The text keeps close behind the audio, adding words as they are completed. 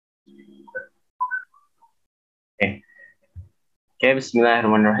Okay. Okay,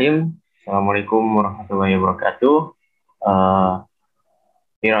 Bismillahirrahmanirrahim. Assalamualaikum warahmatullahi wabarakatuh.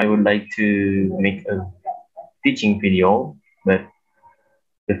 Here I would like to make a teaching video, but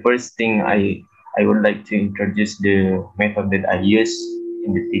the first thing I would like to introduce the method that I use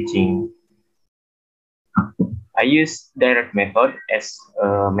in the teaching. I use direct method as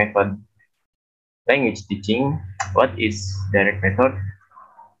a method language teaching. What is direct method?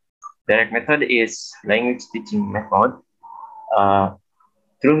 Direct method is language teaching method.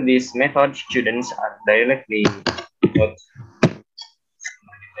 Through this method, students are directly taught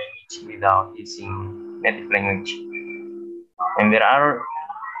language without using native language. And there are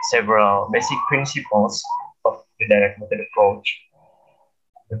several basic principles of the direct method approach.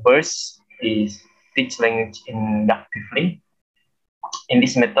 The first is teach language inductively. In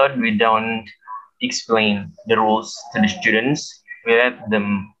this method, we don't explain the rules to the students. We let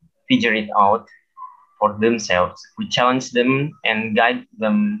them figure it out for themselves. We challenge them and guide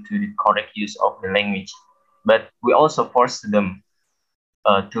them to the correct use of the language. But we also force them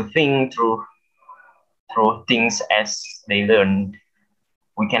to think through things as they learned.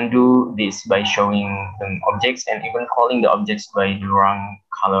 We can do this by showing them objects and even calling the objects by the wrong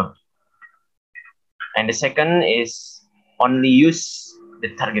color. And the second is only use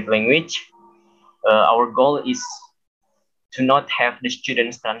the target language. Our goal is to not have the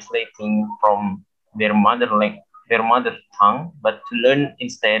students translating from their mother tongue, but to learn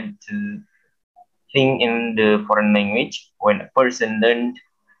instead to think in the foreign language. When a person learned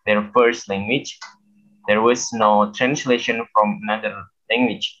their first language, there was no translation from another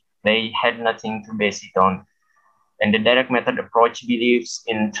language. They had nothing to base it on. And the direct method approach believes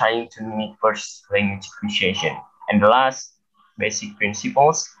in trying to mimic first language appreciation. And the last basic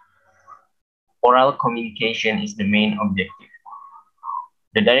principles, oral communication is the main objective.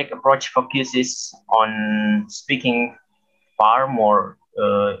 The direct approach focuses on speaking far more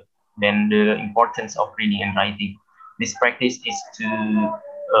than the importance of reading and writing. This practice is to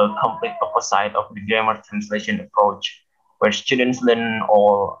complete opposite of the grammar translation approach, where students learn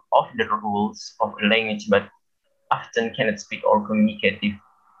all of the rules of a language but often cannot speak or communicate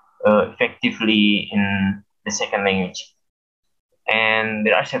effectively in the second language. And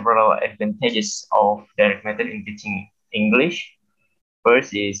there are several advantages of direct method in teaching English.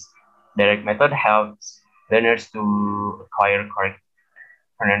 First is direct method helps learners to acquire correct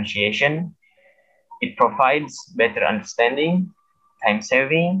pronunciation. It provides better understanding, time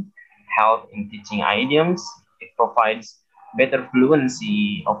saving, help in teaching idioms. It provides better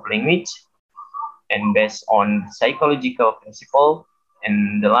fluency of language and based on psychological principle.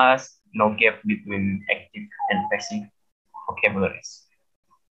 And the last, no gap between active and passive vocabularies.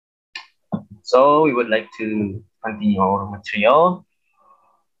 So we would like to continue our material.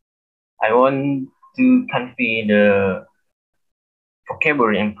 I want to convey the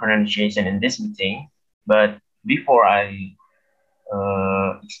vocabulary and pronunciation in this meeting, but before I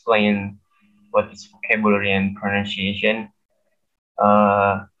explain what is vocabulary and pronunciation,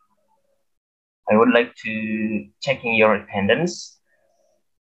 I would like to checking your attendance.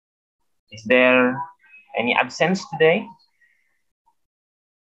 Is there any absence today?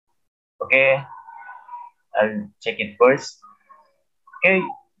 Okay, I'll check it first. Okay,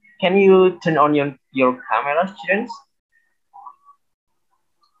 can you turn on your camera, students?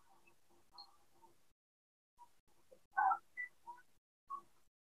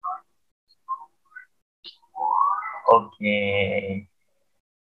 Okay.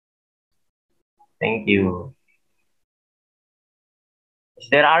 Thank you. Is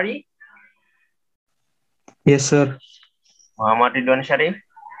there Ari? Yes, sir. Muhammad Ridwan Sharif?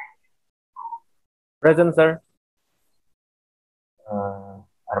 Present, sir.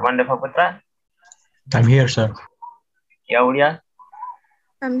 Arman Deva Putra? I'm here, sir. Yaulia?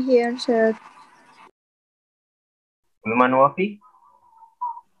 I'm here, sir. Ulman Wafi?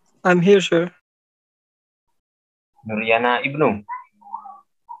 I'm here, sir. Nuriana Ibnu?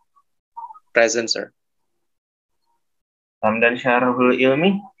 Present, sir. Ramdan Syahrul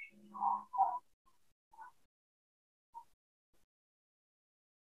Ilmi?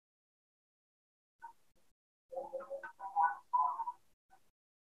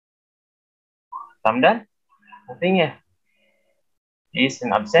 Ramdan? Nothing ya? He's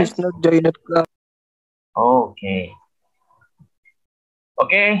in absence? He's not joined class. Okay.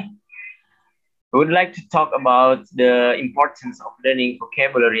 Okay. We would like to talk about the importance of learning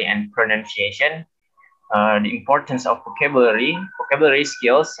vocabulary and pronunciation. The importance of vocabulary. Vocabulary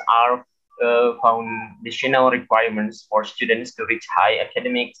skills are foundational requirements for students to reach high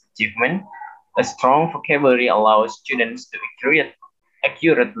academic achievement. A strong vocabulary allows students to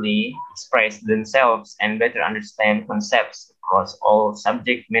accurately express themselves and better understand concepts across all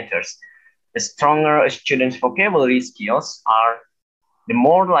subject matters. The stronger a student's vocabulary skills are, the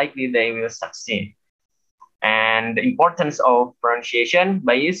more likely they will succeed. And the importance of pronunciation: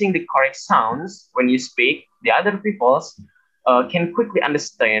 by using the correct sounds when you speak, the other people can quickly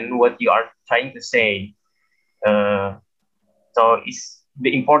understand what you are trying to say. So it's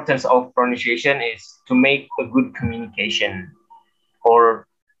the importance of pronunciation is to make a good communication, or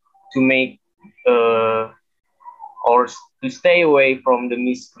to make or to stay away from the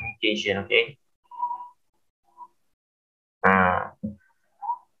miscommunication. Okay. Uh,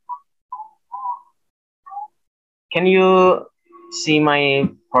 can you see my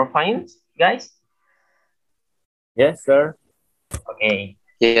PowerPoint, guys? Yes, sir. Okay.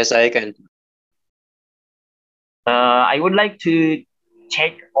 Yes, I can. I would like to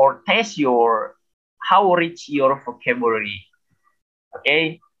check or test your how rich your vocabulary.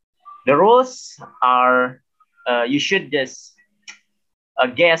 Okay. The rules are you should just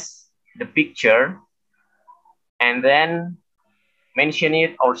guess the picture and then mention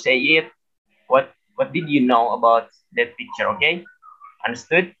it or say it. What did you know about that picture? Okay,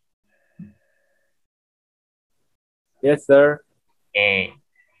 understood? Yes, sir. Okay,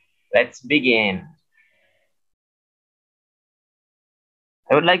 let's begin.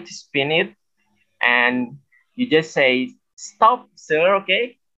 I would like to spin it, and you just say stop, sir.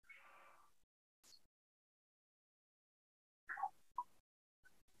 Okay.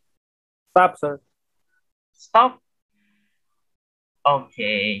 Stop, sir. Stop.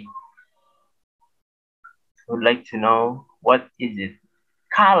 Okay. I would like to know what is it?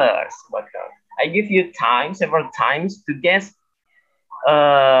 Colors. What color? I give you time, several times, to guess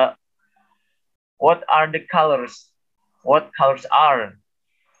what are the colors, what colors are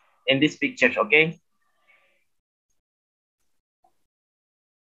in these pictures. Okay.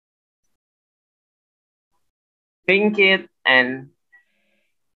 Think it, and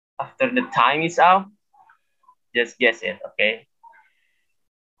after the time is up, just guess it. Okay.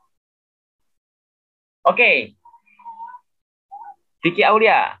 Okay. Vicky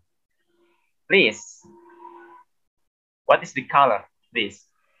Aulia, please. What is the color, please?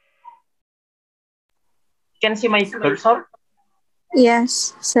 Can see my cursor?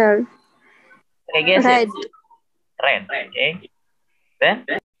 Yes, sir. Okay, guess Red. it. Red. Okay.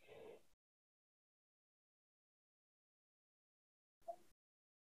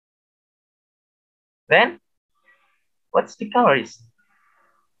 Then what's the color is?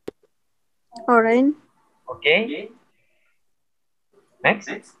 Orange. Okay. Next.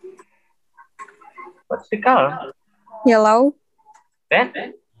 What's the color? Yellow.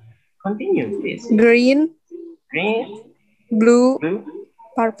 Then continue, please. Green. Green. Blue. Blue.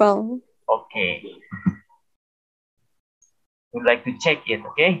 Purple. Okay. Would like to check it.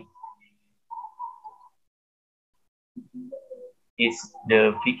 Okay. Is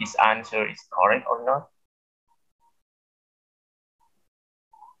the Vicky's answer is correct or not?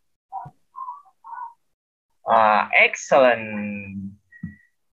 Excellent.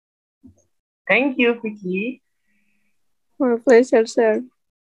 Thank you, Vicky. My pleasure, sir.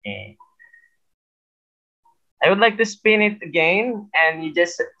 Okay. I would like to spin it again, and you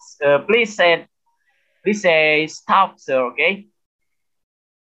just please say stop, sir. Okay.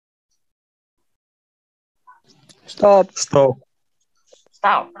 Stop. Stop.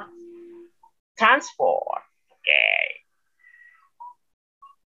 Stop. Transport. Okay.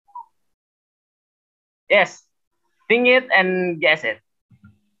 Yes. Think it and guess it.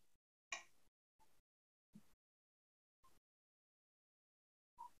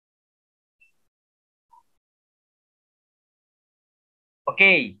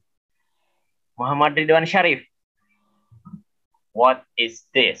 Okay. Muhammad Ridwan Sharif. What is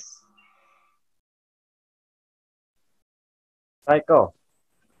this? Cycle.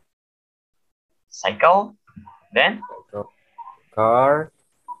 Cycle. Then Cycle. Car.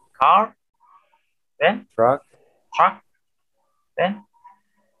 car. Then Truck. truck. Then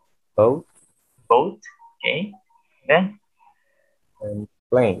Boat. boat. Okay. Then And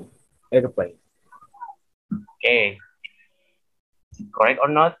plane. Airplane. okay. Correct or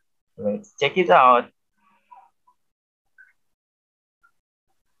not? Let's check it out.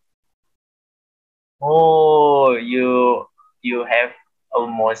 Oh, you have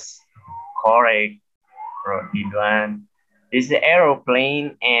almost correct, Ridwan. This is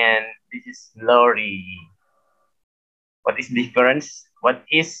aeroplane and this is lorry. What is the difference? What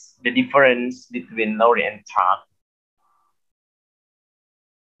is the difference between lorry and truck?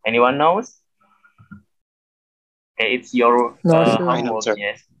 Anyone knows? Okay, it's your No, sir. I know, homework. sir.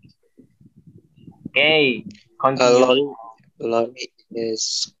 Yes. Okay, continue. Lorry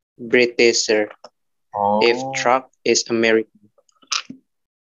is British, sir. Oh, If truck is American.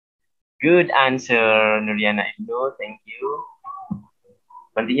 good answer, Nuriana Indo. Thank you.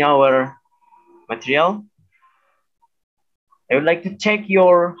 Continue our material. I would like to check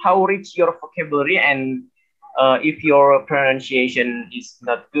how rich your vocabulary, and if your pronunciation is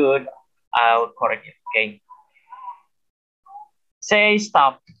not good, I'll correct it. Okay. Say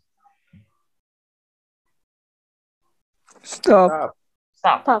stop. Stop. Stop.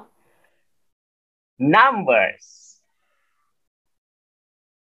 Stop. Stop. Numbers.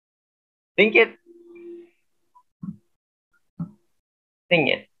 Think it. Think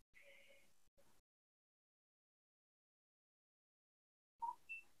it.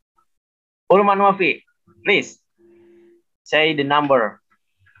 Ulman Wafi, please say the number.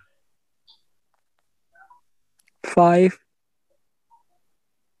 5,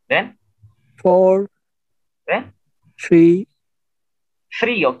 Then 4, 3,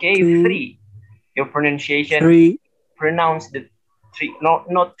 3. Okay, 2, 3. Your pronunciation. 3, Pronounce the 3. No,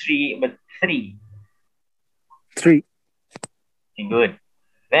 not 3, but 3. 3, Okay, good.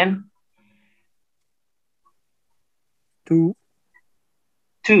 Then 2,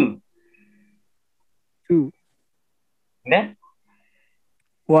 2. 2, Then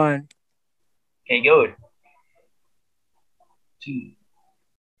 1, okay, good. 2.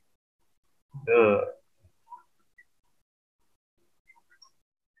 Good.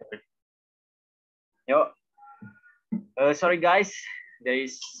 Yo. Sorry guys,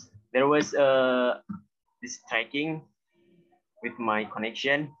 there was striking with my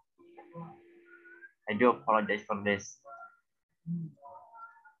connection. I do apologize for this.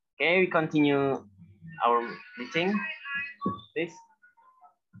 Okay, we continue our meeting, please.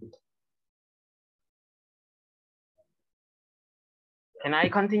 Can I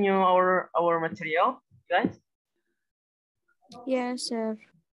continue our material, guys? Yes, sir.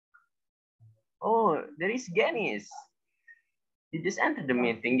 Oh, there is Ganis. You just entered the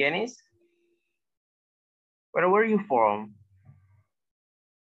meeting, Ganis. Where were you from?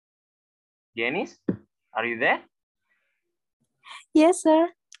 Ganis, are you there? Yes,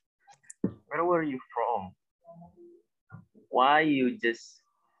 sir. Where were you from? Why you just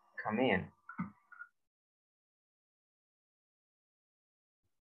come in?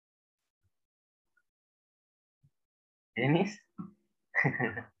 Ganis?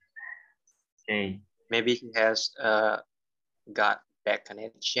 Okay. Maybe he has got bad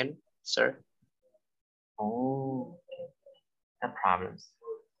connection, sir. Oh, no problems.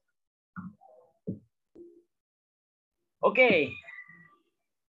 Okay.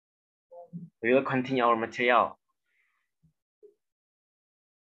 We will continue our material.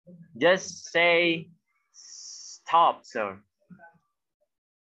 Just say stop, sir.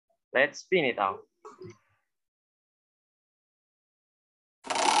 Let's spin it out.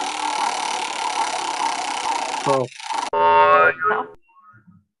 stop. Stop.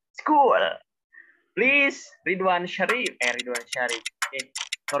 School. Please, Ridwan Sharif. Ridwan Sharif. Okay,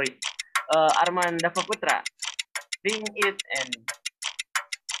 sorry. Arman Dava Putra. Bring it and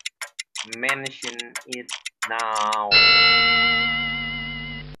mention it now.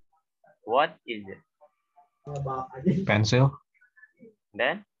 What is it? Pencil,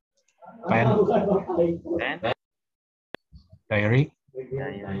 Then? pen, Then? diary,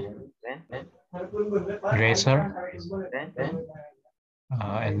 Then? eraser, Then?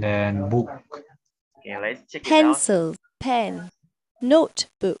 and then book. Okay, let's check it out. Pencil, pen,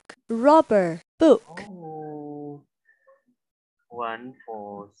 notebook, rubber, book. Oh, 1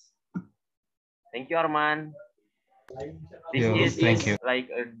 4. Thank you, Arman. This Thank you. like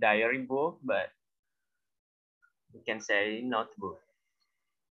a diary book, but you can say notebook.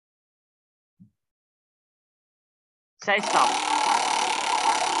 Say stop.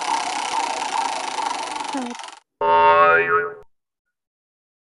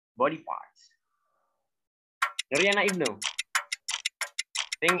 Body parts. Nuriana Ibnu.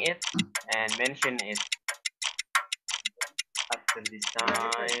 Think it and mention it. After this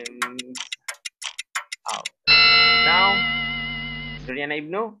time out. Now, Nuriana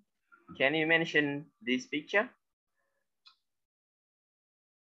Ibnu, can you mention this picture?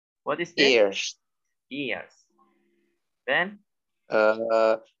 What is this? Ears. Ears. Then?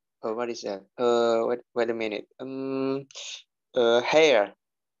 What is that? Wait a minute. Hair.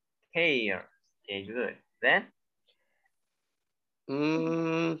 Hair. Okay, good. Then?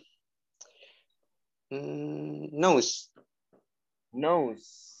 Nose.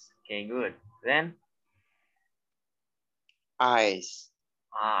 Nose. Okay, good. Then? Eyes.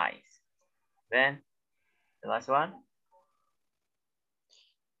 Eyes. Then? The last one?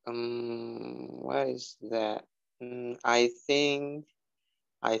 What is that? I think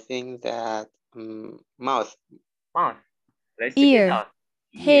I think that mouth. Mouth. Let's check it Ear, out.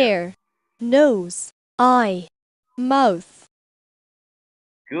 hair, nose, eye, mouth.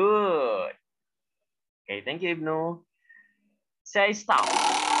 Good. Okay, thank you, Ibnu. Say stop.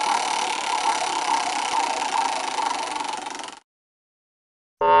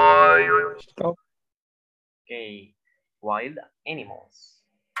 Stop. Okay, wild animals.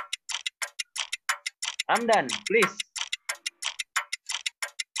 Ramdan, please.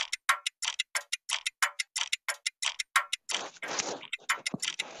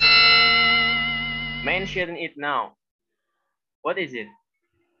 Mention it now. What is it?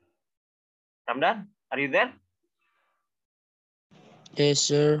 Ramdan, are you there? Yes,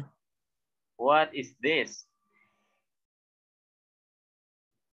 sir. What is this?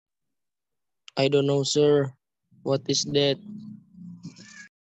 I don't know, sir. What is that?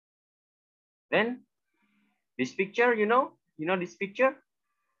 Then, this picture, you know? You know this picture?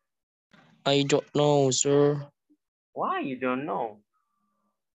 I don't know, sir. Why you don't know?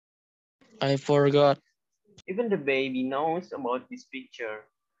 I forgot. Even the baby knows about this picture.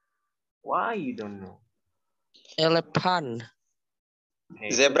 Why you don't know? Elephant. Okay.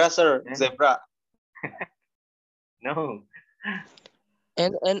 Zebra, sir. Then- Zebra. No.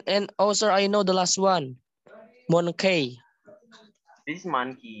 And oh, sir, I know the last one. Monkey. This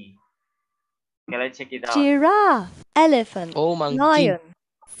monkey. Okay, let's check it out. Giraffe, elephant, Oh, monkey. lion,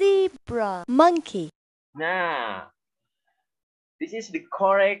 zebra, monkey. Nah. This is the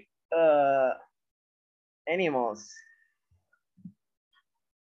correct animals.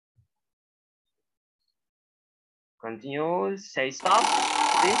 Continue. Say stop,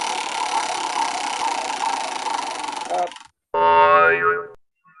 please. Stop.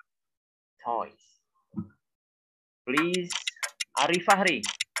 Toys. Please, Arif Fahri.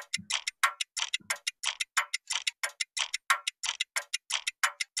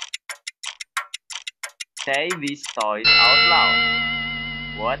 Say these toys out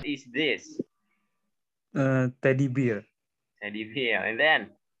loud. What is this? Teddy bear. Teddy bear. And then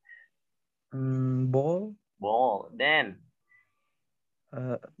Ball. ball. Then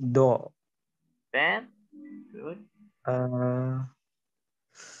Doll. pen. Good.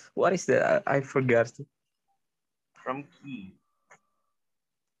 What is that? I forgot. From key.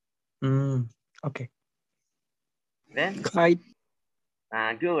 Okay. Then Kite.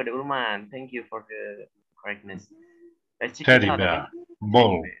 good, Ulman. Thank you for the correctness. Let's check Teddy it out. bear, Okay?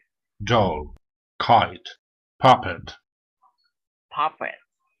 ball, doll, kite, puppet. Puppet.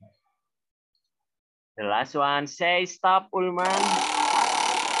 The last one. Say stop, Ulman.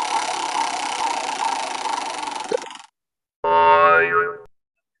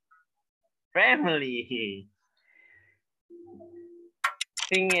 Family.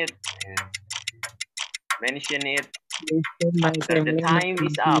 Sing it. Mention it. After the time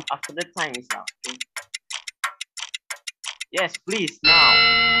is up. After the time is up. Okay? Yes, please now.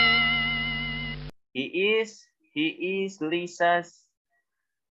 He is Lisa's.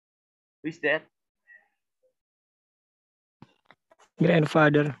 Who is that?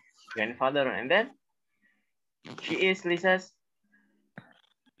 Grandfather. Grandfather. And then she is Lisa's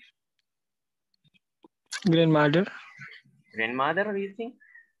Grandmother. grandmother, do you think?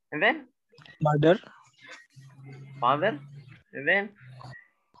 And then Mother. father. And then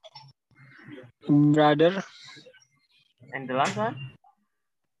Brother. and the last one.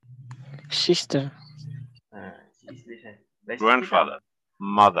 Sister. She is Lisa. Let's check it out. Grandfather,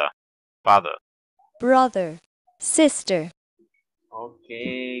 mother, father. Brother, sister.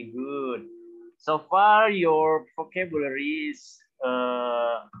 Okay, good. So far, your vocabulary is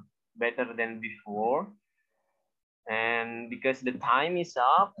better than before. And because the time is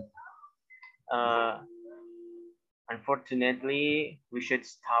up, unfortunately, we should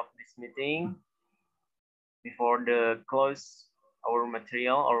stop this meeting before the close our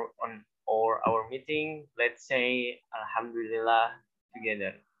material or our meeting. Let's say Alhamdulillah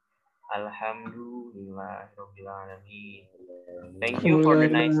together. Alhamdulillah Rabbil Alamin. Thank you for the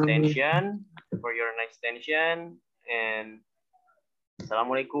nice tension, and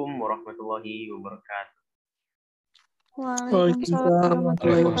Assalamualaikum warahmatullahi wabarakatuh. Waalaikumsalam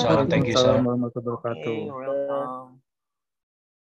warahmatullahi Waalaikumsalam. Thank you, sir. Assalamualaikum warahmatullahi wabarakatuh. Okay, you're welcome.